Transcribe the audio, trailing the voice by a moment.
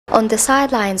On the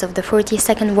sidelines of the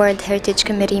 42nd World Heritage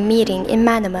Committee meeting in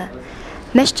Manama,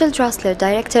 Mechtild Rossler,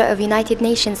 Director of United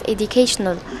Nations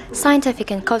Educational,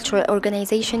 Scientific and Cultural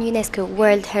Organization UNESCO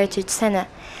World Heritage Center,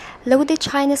 lauded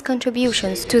China's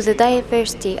contributions to the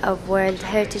diversity of World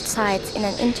Heritage sites in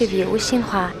an interview with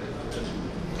Xinhua.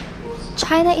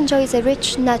 China enjoys a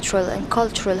rich natural and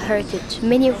cultural heritage,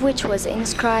 many of which was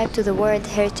inscribed to the World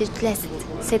Heritage List,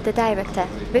 said the director,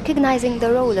 recognizing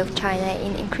the role of China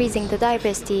in increasing the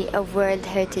diversity of World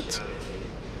Heritage.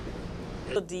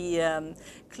 The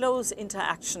close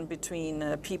interaction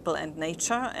between people and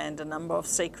nature and a number of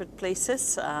sacred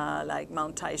places like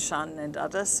Mount Taishan and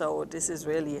others. So this is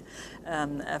really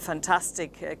a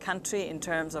fantastic country in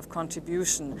terms of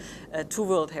contribution to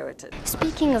World Heritage.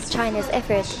 Speaking of China's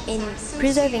effort in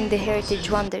preserving the heritage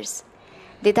wonders,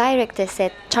 the director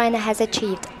said China has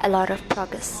achieved a lot of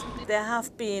progress. There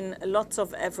have been lots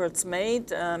of efforts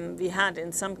made. We had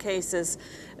in some cases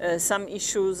some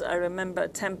issues. I remember a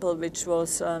temple which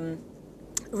was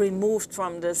removed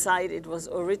from the site it was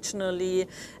originally,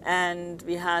 and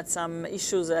we had some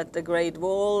issues at the Great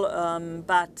Wall,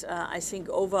 but I think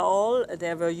overall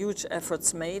there were huge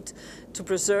efforts made to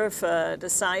preserve the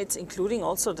sites, including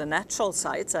also the natural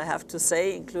sites, I have to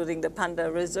say, including the panda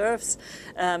reserves,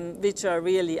 which are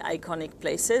really iconic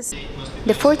places.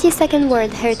 The 42nd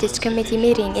World Heritage Committee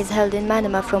meeting is held in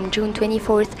Manama from June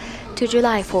 24th to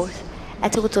July 4th. A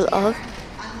total of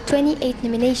 28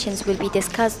 nominations will be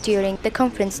discussed during the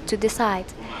conference to decide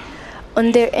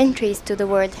on their entries to the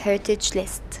World Heritage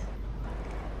List.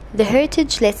 The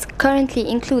Heritage List currently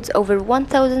includes over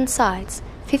 1,000 sites,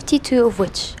 52 of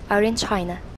which are in China.